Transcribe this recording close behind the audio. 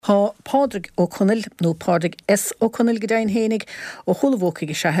Tá Pádraig Ó Conaill nó Pádraig S. Ó Conaill go dain hénig ó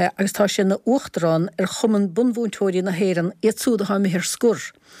chulmhócaigh sethe agus tá sin na uachtarán chumann bunmhúntóirí na héireann iad ha mithir scur.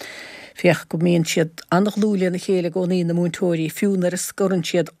 Fiach go míonn siad annach lúla na chéile gcónaí na múntóirí fiún ar scorann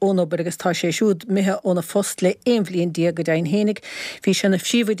siad ónabar agus tá sé siúd mithe óna fost le éonbhlíon dia go dain hénig. Bhí sin na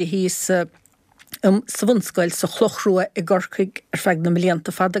fhíomhaide híos sa bhunscoil sa chlochrua I gcorcaig feag na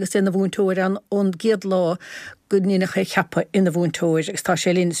millianta fad agus ina bhúntóireann ón géad lá go nína ché cheappa ina bhúntóir agus tá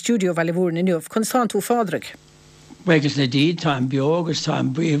sé lín stúdio bhile bhúr na nuamh. Chun sáin tú Pádraig? Wegus le díd, táim bio agus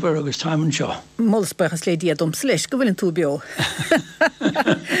táim bríomhar agus táim an seo. Mollas bechas le díad leis, go bhfuiln tú bio.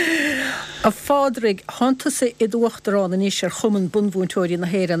 A Pádraig, hánta I dúachtarán in níos chumann bunmhúntóirí na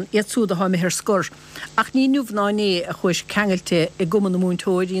héireann iad súda ha mithir scor. Ach ní nuamhnáné a chuis cheangailte I gcumann na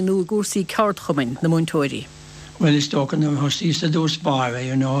múntóirí nó gúrsaí ceart chumann na múntóirí. Well, is tócan na hosí sa dús bára,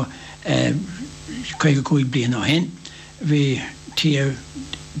 chuig blian á hen. Bhí tíar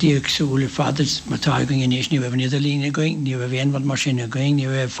díagsúla fadars matá going inis ní bh niad a lína going, ní bh bhéon mar sinna going, ní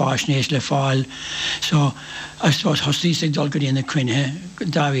bh fásnéis le fáil. So, as hosí sa dul go dtíana cuine,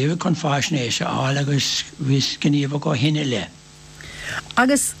 dá bhíh chun fásnéis áil agus bhís gníomh go hinne le.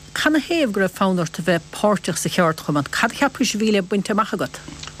 Agus canna héamh gur fánart a bheith páirteach sa cheart chumann, cad cheapú sé bhíle buinte amach agat?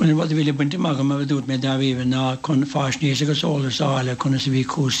 Well, what bhíle buinte amach a dút me dá bhíh ná chun fásnéis agus ólas áile chun sa bhí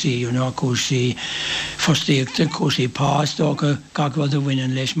cúsaí, cúsaí fostíochta, cúsaí pás, dócha gachbhil a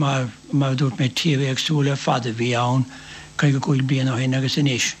bhainean leis mar dút me tíomh agsúla fada bhí ann, chuig go blian á hen agus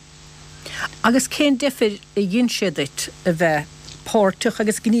inis. Agus cén deifir I dhéon siadit a bheith páirteach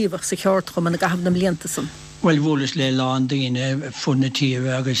agus gníomhach sa cheart chumann a gahabh na mblianta san? Well, bhúlas le lán daoine funna tíomh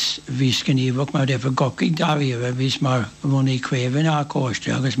agus bhís gníomhach mar defa gocaigh dáíomh bhís mar bhnaí cuimhin á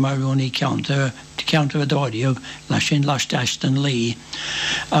cóiste agus mar bhnaí ceanta a dáíoh leis sin leisteistan lí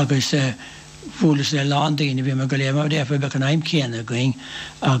agus bhúlas le lán daoine bhí mar go léamh defa be an aim céanna going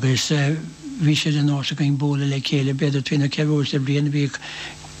agus bhí sé an ása going bóla le chéile beidir tuoine ceúir sa bliana bhí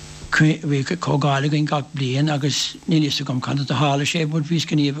cógála going gach blian agus nílísa gom chuna a hála sé bud bhís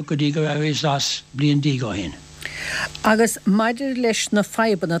gníomh go dtí go bhhéis las blian dí go hin. Agus maidir leis na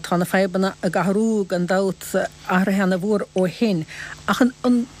feibanna tá na feibanna a gahrúg an dát athratheanna bhór ó hin ach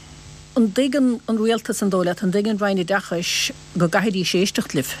an dagan an rialtas an dóla an dagan rhainní dachas go gaiidí sé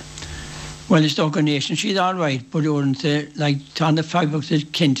éisteach libh. Well, it's organization she's all right, but like tá na feibeachta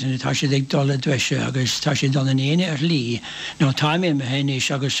cintain tá sé ag dul a dweise agus tá sé dul an éine ar lí. Nó táim me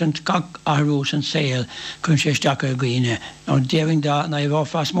hénis agus sin gach arús an saoil chun sé isteach a gcuine. Nó déing da na bh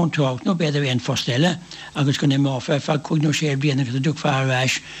fas mtócht nó beidir bhéon fostelle agus go im áfa fe chuig nó sé bliana go dúch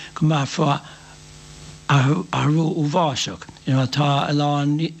fearreis go má fá arú ó bháiseach. Tá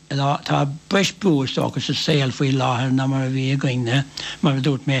tá breis bús agus a saoil faoi láthair na mar a bhí a gcuine mar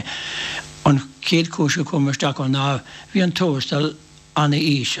dút me an céad cúise cumarteach an ná bhí an tóstal anna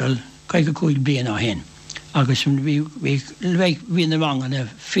íseal chuig go cúig blian á hen. Agus bhí na bhangan a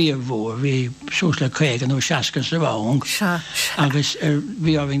fíormhór, bhí sús le chuig an ó seacas sa bhang. Agus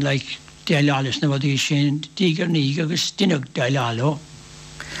bhí ábhín le déilealas na bhdí sin dígar ní agus duineach déilealó.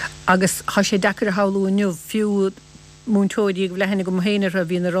 Agus tá sé dechar a háú nniuh fiú múntóirí go bhlehanna go héanaar a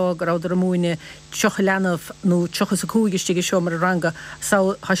bhíon rá go ráidir múine tucha leanamh nó tuchas a cúigisteige seo mar a ranga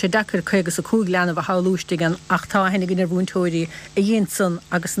tá sé dechar chuigus a cúig leanamh a háúistegan ach tá hena gin ar búntóirí a dhéon san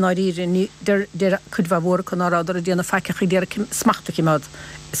agus náíre de chudbh bhór chun áráidir a déanana feiceach déar smachta imád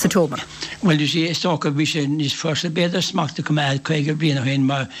sa tómar. Well, you see, it's talk of vision is first a better smack to come out, Craig being a hen,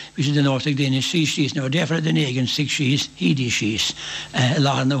 my vision the North Danish she's no different than again 6 she's, he she's, a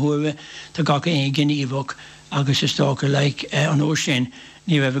lot in the whole, the cock again evok, August is talk like an ocean,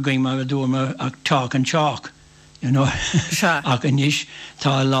 never ever going my door, talk and chalk, Akanish,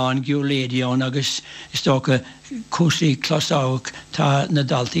 ta lawn, you lady on August is talk a cozy closauk, ta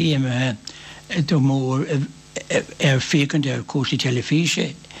nadalti, do more. Fécant cúsaí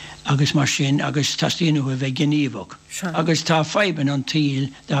telefíse agus mar sin agus tastíanú a bheith gníomhach. Agus tá feiban an tíl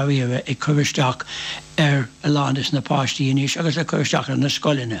dá bhíomh ag chuiristeach ar a landas na páistíonis agus a chuiristeach ar na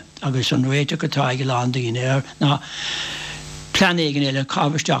scoiline agus an réite go tá ag landaíine ar ná planéigen eile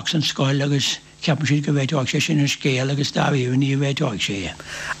cabhaisteach san scoil agus ceapan siad go bhéiteág sé sin an scéal agus dá bhíomh ní bhéiteág sé.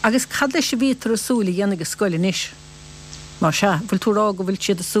 Agus cad leis bhítar a súla dhéana go scoilinis? Mar se, bhfuil tú rá go bhfuil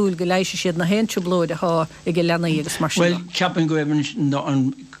siad a súil go leiise siad na héintse blóide há ag go lenaí agus mar sin. Well, ceapan go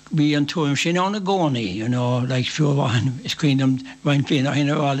bhfuil bhí an túim sin anna gcónaí, like fiúháin is cuinnam bhain féin a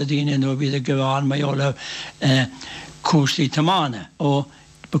hinna bhála daine nó bhí a goháin maiolalah cúsaí tamána ó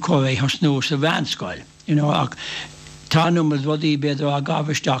becó é snú sa bhhanscoil. Ach tá numad bhdí beidir a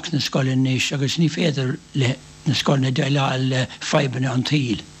gabhaisteach na scoilin níos agus ní féidir le na scoilna déileáil le feibanna an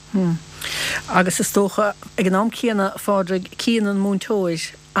tíl. Agus is tócha ag an am cíanna Pádraig cían an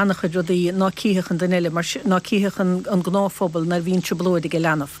múntóir annachchuid rudí ná cíhechan den eile mar ná cíhechan an gnáfphobal na bhín se blóide go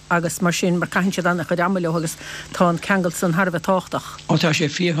leanamh agus mar sin mar caiinte annachchuid amleo agus tá an Kangol san Harbh táchtach. Tá sé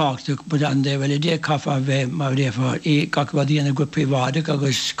fíorthachta bud an de bhfuil dé cafa bheith mar réfa í gachbha díana go priváide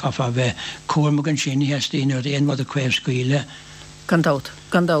agus cafa bheith cuairrma an sin heastíine ar éon bhd a cuibh scuile. Gandát.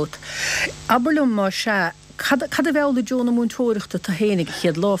 Aberlum má se cad a bhela Jóna múntóireachta tá hénig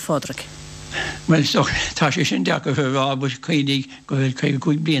chiad láfádrach. Well so tá sé sin deach go bhrá bu chuidig go bhfuil chuig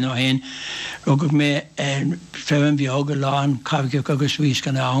chuig blian á hain rugad mé fehan bheag go lán cabhaice agus suís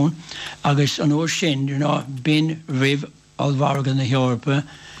gan ann agus an óir sin bin rih alhhargan na Heorpa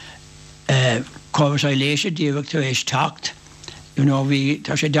cóhar sé léise díomhah tú éis tacht bhí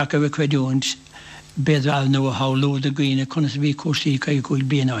tá sé deach go bh chuidúint bedal nó a hálód a gine chuna bhí cuasaí chuig chuig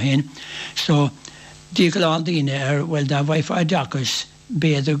blian á hain so dí go lán daoine bhfuil dá bhaidfá deachas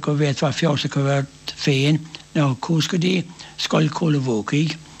beidir go bhéadfá fiorsa go bhir féin ná cús go dtí scoil cóla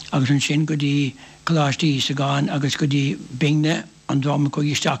bhócaigh agus an sin go dtí choláistí sa gáin agus go dtí bingne an dráma go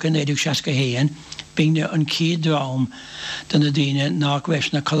isteach an 1961 bingne an cíad drám den na daine nach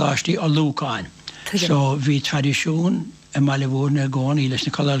bheits na choláistí a lúcáin. So bhí tradiisiún a meile bhór na gáin í leis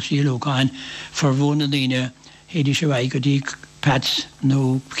na choláistí a lúcáin for bhór na daine héidir se bhaid go dtí pets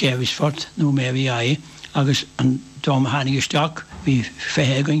nó Cevisfort nó Mary agus an dám hánig isteach hí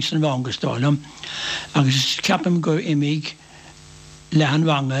fethe san bhangastálam agus ceapam gur imig lehan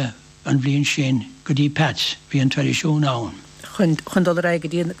bhanga an bblion sin go dtí pets bhí an tradiisiún ann. Chun dul raige go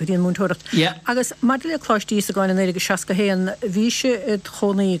dtíon múntóireacht. Agus mar le chláistí a gáin éige 61 bhí se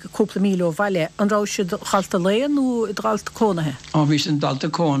chonaí cúpla míle bhaile an rá si chalta léon nó dráilta cónathe? Bhí sin dalta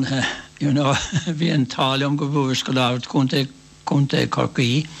cónathe bhí an tálam go bhúir go láhart chunta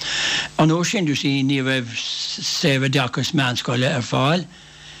Corcaí. An ó sin dú sí ní bheith séfa deachas meánscoile ar fáil,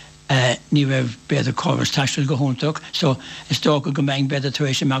 ní bheith beidir córas taisteil go húntaach, so is tócha go mbeidh beidir tar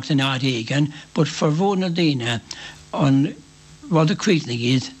éis amach na áigen, bud for bhór na daine an bhd a cuiitna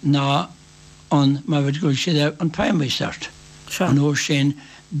iad ná an mar bheith gúil siad an primary start. An ó sin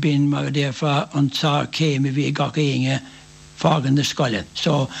bin mar défa an tá céim a bhí gach éinge fágan na scoile.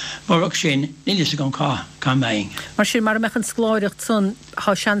 So bharach sin nílis a gan cá méing. Mar sin mar mechan sláireacht son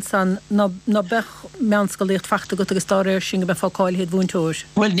há seansan ná bech meanscoilíocht fachta go agus dáir sin go be fááil héad bhúntóir.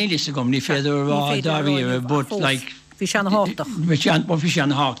 Well nílis a gom ní féidir bhá dáhíar but hí sean háach. Bhí sean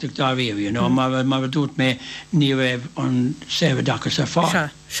háach dáhíh, mar dút mé ní bheith an séfa dachas ar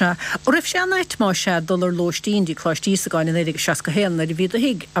fá. Se. Ó raibh sean éit má sé dul ar lóistín dí chláistí a gáin in 1961 na bhí a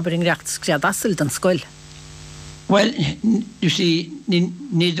hiig aber in reacht scread asil den scoil. Well, you see,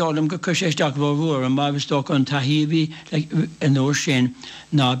 ní dálam go chuisteach bhór an mar bhistó an taihíbhí an óir sin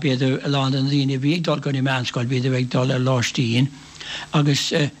ná beidir a lá an líine bhí dul go ní meánscoil beidir bheith dul ar láistín.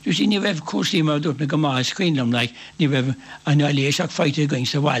 Agus you see, ní bheith cuasaí mar dút na go má scrílam ní bheith an léiseach feite going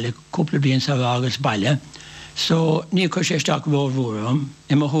sa bhaile cúpla blion sa agus baile. So ní chuisteach bhór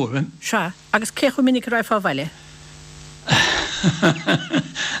i mar thuaim. Se, agus cé chu minic raibh fá bhaile?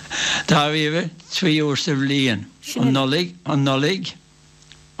 Tá bhíh 3 úr sa bhliain. An nolig,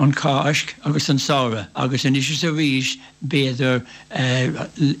 an cáisc agus an saora, agus an isise sa bhís beidir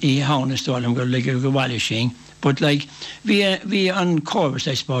í hánastáilm gur ligur go bhaile sin. But bhí an córas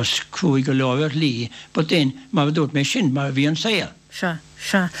I suppose cruúig go lábhar lí, but then mar dút mé sin mar bhí an saoil. Se.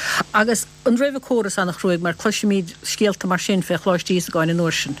 Agus an raibh córas annach cruúig mar cluisiimiid scialta mar sin fé chláistí a gáin in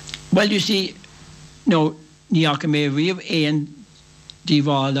uair sin. Well, you see, no, níach mé riamh éon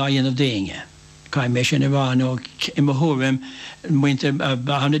díháil a dhéanamh déine. Cai mé sin bhá nó i mar thuaim muinte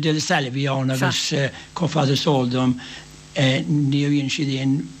hanna déile salahí an agus cófád a sóldum níomhíonn siad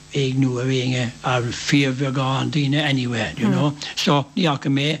éon ag nu a bhéinge ar fíomhheagán daine anywhere, So níach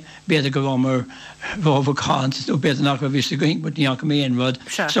mé beidir go bhmar bhábhacáint ó beidir nach bhí a going, but níach mé an rud.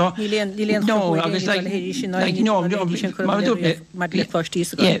 So bhí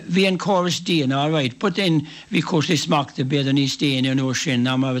an choras díana all right, but then bhí cuasa smachta beidir níos daine an uair sin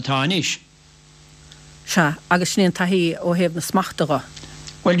ná mar bhtáis. Se, agus sníon taí ó héamh na smachtacha.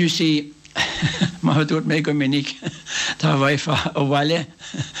 Well, you see, má dút mé go minic tá bhaidfa ó bhaile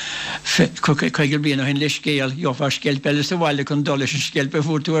chuigil bíon hen leis scéal joofar scéal belle sa bhaile chun dul leis an scéal be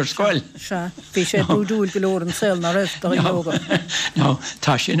fuú ar scoil. Se, bhí sé brúdúil go leor an saoil ná raibh do yoga. No,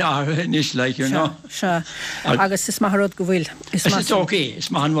 tá sin áthar níos le Se, agus is maithrad go bhfuil. Is okay, is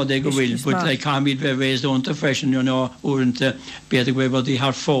maithan bhd é go bhfuil, but cáimid bheith réasúnta freisin úanta beidir go bhfuil í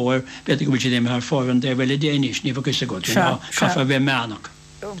thar fóir, beidir go bhfuil sé déime thar fóir an de bhfuil déanais ní bh go go, cafa bheith meánach.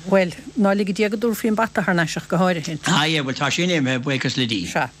 Well, ná ligad diaag dúr fion bata ar naisach go háir hin. Bhil tá sin éime buchas le dí.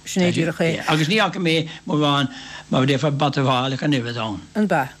 Snéidir ché. Agus ní acha mé mórháin má dé bata bhála a nibhdáin. An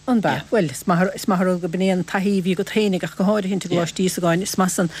ba. Well, is mar go bnéon taíhí go thénig ach go háir hin glátí a gáin is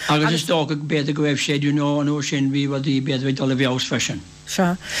masan. Agus is dó beidir go bhéh séú nó an ó sin bhí bhí beidir dola bheos fesin.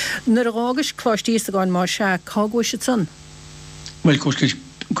 Se. Nuair a gágus chlátí a gáin má se cágó se san? Well,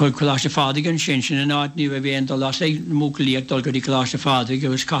 choláiste fádigan sin sin an áit ní bh bhéon do las é múlíag dul go dí choláiste fádig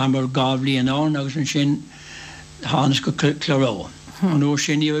agus cámar gábhlíon an agus an sin hánas go chloró. An ó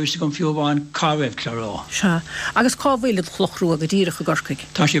sin ní bhs go fiúháin caribh chloró. Se. Agus cáhhéile chlochrú a go dtíirecha gorcaig.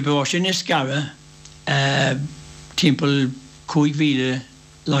 Tá sé be sin is scara timppel 5,000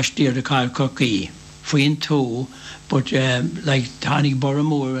 leistíir a cáir cocaí. Faoin tú, but tánig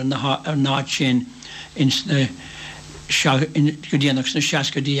boramór an náid sin go déanaach na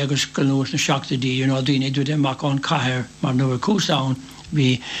seacadí agus golóir na seachtaí an daine dú amach an caiir mar nuair cúsáin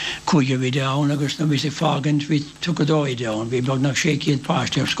hí chuige bhí deán agus na bhí sé fágant hí tu go dóid deán, bhí beag nach séciad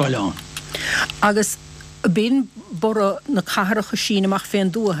páiste ar scoileán. Agus bíon bora na cairecha sin amach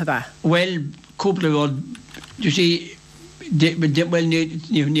féin dúthe bheith? Well, cúpla bhil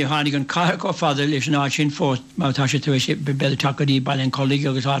ní hánig an caiir go fada leis an áid sin fós mátá sé tú sé be beidir takeí bailon colleague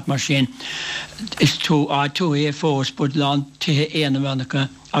agus áit mar sin is tú é fós bud lá tuthe éanamhacha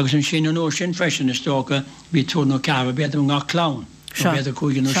agus an sin an ó sin freisin is tócha bhí tú nó ceabh beidir ngá clán beidir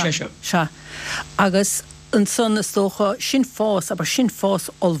chuigean nó seise. Se. Agus an son is tócha sin fós aber sin fós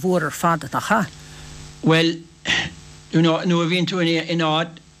olmhór ar fada a cha? Well, nu a bhíonn tú in áid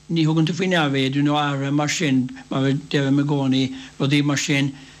ní thugann tú faoin ahhéadú nó ára mar sin mar deibh me gcónaí rudí mar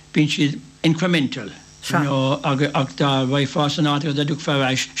sin bíonn siad incremental. Ach dá bhaid fás an áid a dúg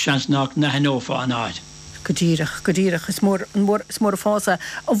feéis seans nach na henófa an áid. Godíireach is mór a fása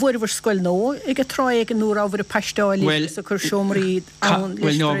a bhfuir scoil nó ag a trá ag an núr ábhar a peistáil a chur seomraí an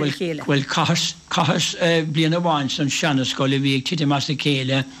chéile. Well, cahas blian a bhain san seanna scoil a bhíag títe más na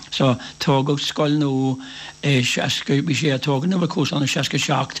chéile, so tógad scoil nó bhí sé atógan nó cús an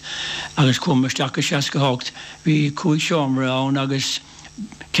 67 agus cumisteach a 68 bhí cúig seomra an agus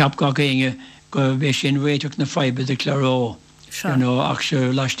ceap gá éige go bheith sin réiteach na feibe de chloró. Ach se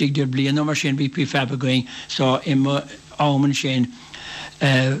leistigh dir blian mar sin bhí prefab going, so imime áman sin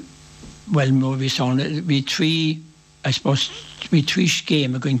well nó bhí trí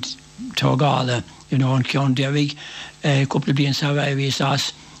scéim a going tógála an ceann deirigh cúpla blian sa bhí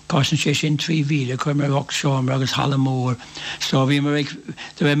as cásan sé sin 3,000 chuir mar rock seom agus hallamór, so bhí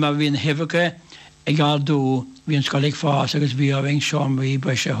mar bhíon hefacha ag gáil dú bhíon scoiligh fás agus bhí a bhíon seomraí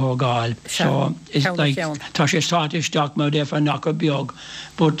ba sé thógáil. So tá sé stáisteach má déh nach a beag,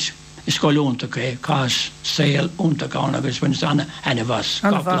 but is scoilúntacha cás saoil úntaán agus bhain anna bhas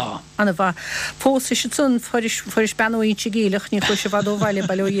lá. Anna bha. Pós is sun fuiris benúí géalach ní chu se bhadó bhaile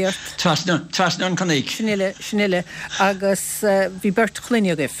bailíart. Trasna an canig. Sinile agus bhí bert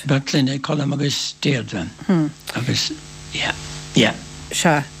chluine agah. Bert chluine colm agus déirdre. Agus,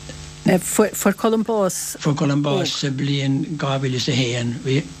 Se. For Columbus. For Columbus blian gábhil is a héan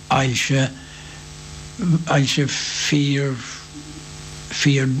bhí ailse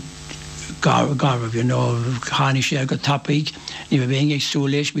fír garbh chánig sé go tappaigh ní bh bhéon ag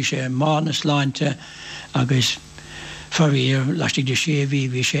súléis bhí sé mána sláinte agus faríir leistigh de sé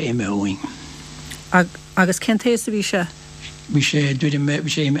bhí sé imimehing. Agus centéis a bhí sé? Bhí sé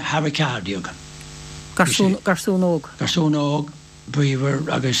habhcardiog. Garsúnóg. Garsúnóg, bríomhar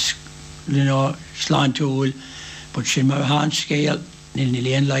agus sláintúil, bud sin mar há scéal ní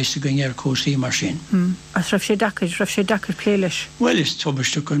léon leis going ar cósaí mar sin. As raibh sé dachar pléiles? Well, is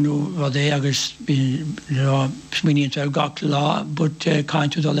tubaiste ganú bhd é agus smíonn ar gach lá, bud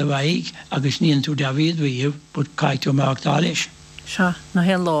caiintú dul le bhaig agus níon tú David bhíomh, bud caiitú meachta leis. Se na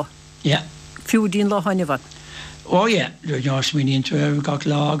hen lá? Fiú dín lá haine bhd? Ó, smíonn tú ar gach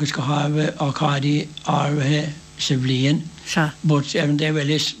lá agus go hábh á cádaí áirithe sa bblion. But an déhfuil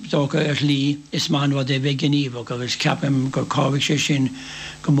is tócha ar lí is man bhd é bheith gníomh agus ceapim go cábhaigh sé sin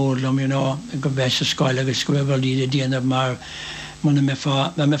go mórlam go bheith a scoil agus go bhfuil líad a déanamh mar muna me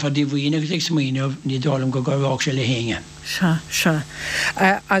fá díomhhaoine agus ag smíineh ní dálam go gurhách sé le héine. Se.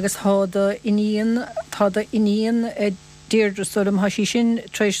 Agus tá iníon déirdre stom hasí sin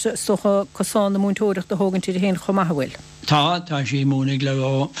treéis socha cosán na múntóireach de hágann tíad héon chomahfuil. Tá sí múnig le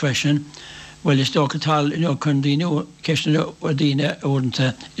á freisin. Well, is tócha tal chun daine ceisna ó daine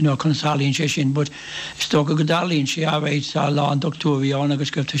orintanta chun sálíonn sé sin, bud is tócha go dálíonn sé ahhéid tá lán doctóirí ann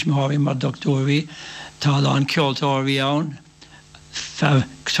agus go tuis mthirí mar doctóirí tá lán ceoltóirí ann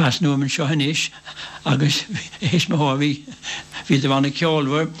trasnúman seo hanis agus éis mthirí hí do bhana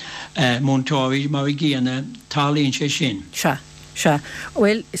ceolhar múntóirí mar i ggéana tálíonn sé sin. Se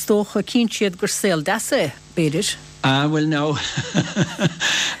bhfuil is tócha cín siad gur saoil deasa beidir? Well no.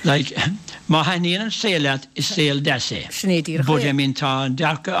 Like má haíon an saoilead is saoil deasa. Snéadír. But I mean tá an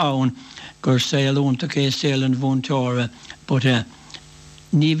dearcha ann gur saoilúnta cé saoil an bhúntóra, but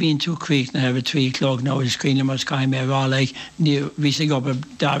ní bhíonn tú críoch na hebh trílog nó is scríine mar cai mé rá like ní bhí sig op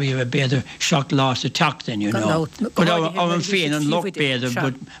darí a beidir seach lás a teachtain, you know. But an féin an loch beidir,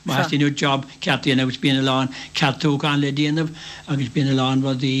 but má has new job ceatíana agus bíana lán ceatú gan le díanamh agus bíana lán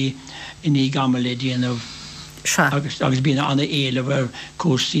bhd iní gama le díanamh agus bíana anna éile bhar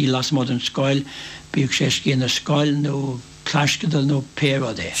cuasaí las mod an scoil, bíag sé cíanna scoil nó Clashgadal no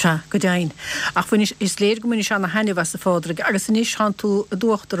péradé. Se go dain. Ach bhain is léir go muine se na haine was a fádraig, agus inis han tú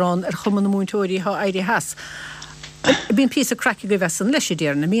dúachtarrán chuman na múntóirí ha éirí has. Bín pí a craici go bhesan leis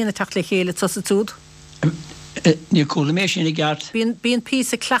déir na mína tacht le chéile sa túd? Ní coolla mé sin i gart. Bín pí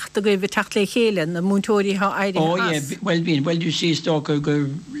a cleachta go bh tacht le chéile na múntóirí ha éirí has. Well du sí stocha gur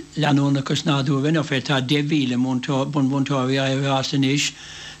leanúna cos náú bhain fé tá 10,000 múntóirí a has inis.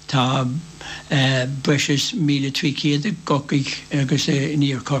 Tá breis 1,300 gocaig agus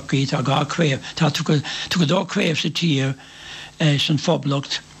níor cocaí tá gá créimh. Tá tu go dá créimh sa tír san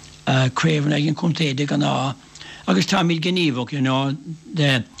foblacht créimhan ag an chuntéide an á. Agus tá míl gníomhach,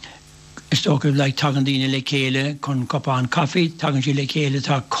 de istócha le tagan daine le chéile chun copán caí, tagan sí le chéile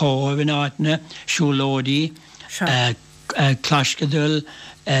tá cóibh in áitna, siúlódaí, clascadul,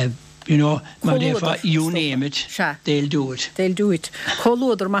 you name it, they'll do it. They'll do it.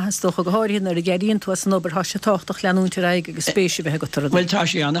 Cholódar maithstocha go háiríonn ar a geiríonn tú as an obair has sé táchtach leanúntar aig agus spéisi bheith go tarad. Well tá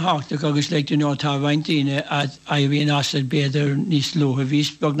sé anna háach agus le tá bhaintíine a bhíon as beidir níos lutha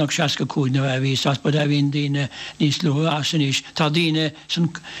vís beagnach 60 na bhís as bud a bhíon daine níos lutha as inis. Tá daine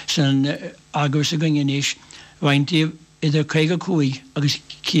san agus a gine inis bhaintíomh idir 5 agus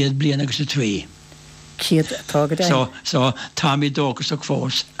 100 bliana agus 3. So Tommy Dogus of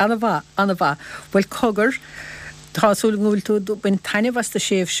force. Anna bha. Well cogur tásúla ngúil tú bin taine was de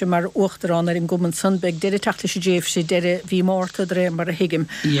séf se mar uachtarrán ar in goman sunbeg deire tachta sé déf sé deire bhí mórta dre mar a hiigim.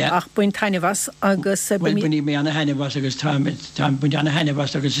 Ach buin taine was agus Well buní mé anna henne was agus time buin anna henne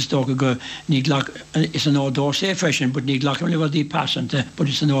was agus is tóga go ní glach is an ódó sé freisin, but ní glach le bhil dí passanta, but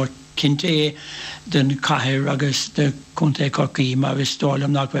is an ó cinnte den caithir agus de chunta cocaí mar bhí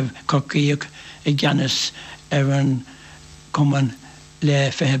stálam nach bheith cocaíach I Giannis an cuman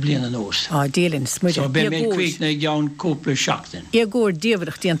le fethe bliana nós. Dílinn smuide. So be mé cuiitna gan cúpla seachtain. Ie gúir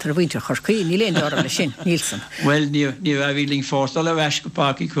díomhach díantar bhainte chorcaí, ní léon ára le sin, Nílson. Well, ní a bhíling fórstal a bheis go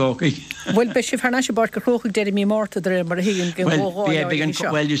páci crócaí. Well, be sé farna sé barca crócaí deir mí mórta dre mar a hiigin go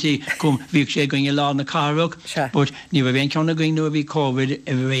bháil. Well, you see, cum bhíh sé going i lá na carach, but ní bh bhéon ceanna going nu a bhí COVID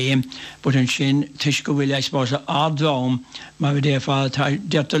a bhhéim, but an sin tuis go bhfuil eispása ádrám, mar bh défá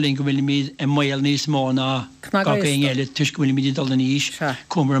deirtalín go bhfuil míad a mail níos mó ná cacaí eile tuis go bhfuil míad dal na níos.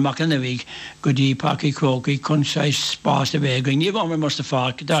 Cumar amach an bhíh go dtí páci crócaí chun sé spás a bheith going. Níomh amar mas a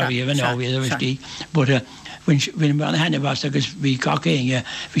fág daríomh an áhíad a bhistí, but bhín me an henne was agus bhí cacaíine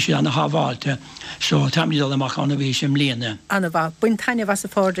bhí sé anna hábháilte, so tamídal amach anna bhí sem líana. Anna bha, buin taine was a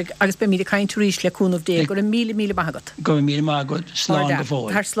fádraig agus be míad a caint ríis le cúnmh dé gur 1,000 magat. Go 1,000 magat slán go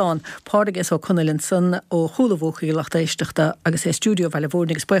fóil. Tar slán, pádraig is ó Connellin san ó chulamhóchaí leachta éisteachta agus é stúdio bhile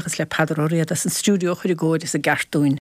bhórnig speichas le padar ó réad as an stúdio chuir góid is a gartúin.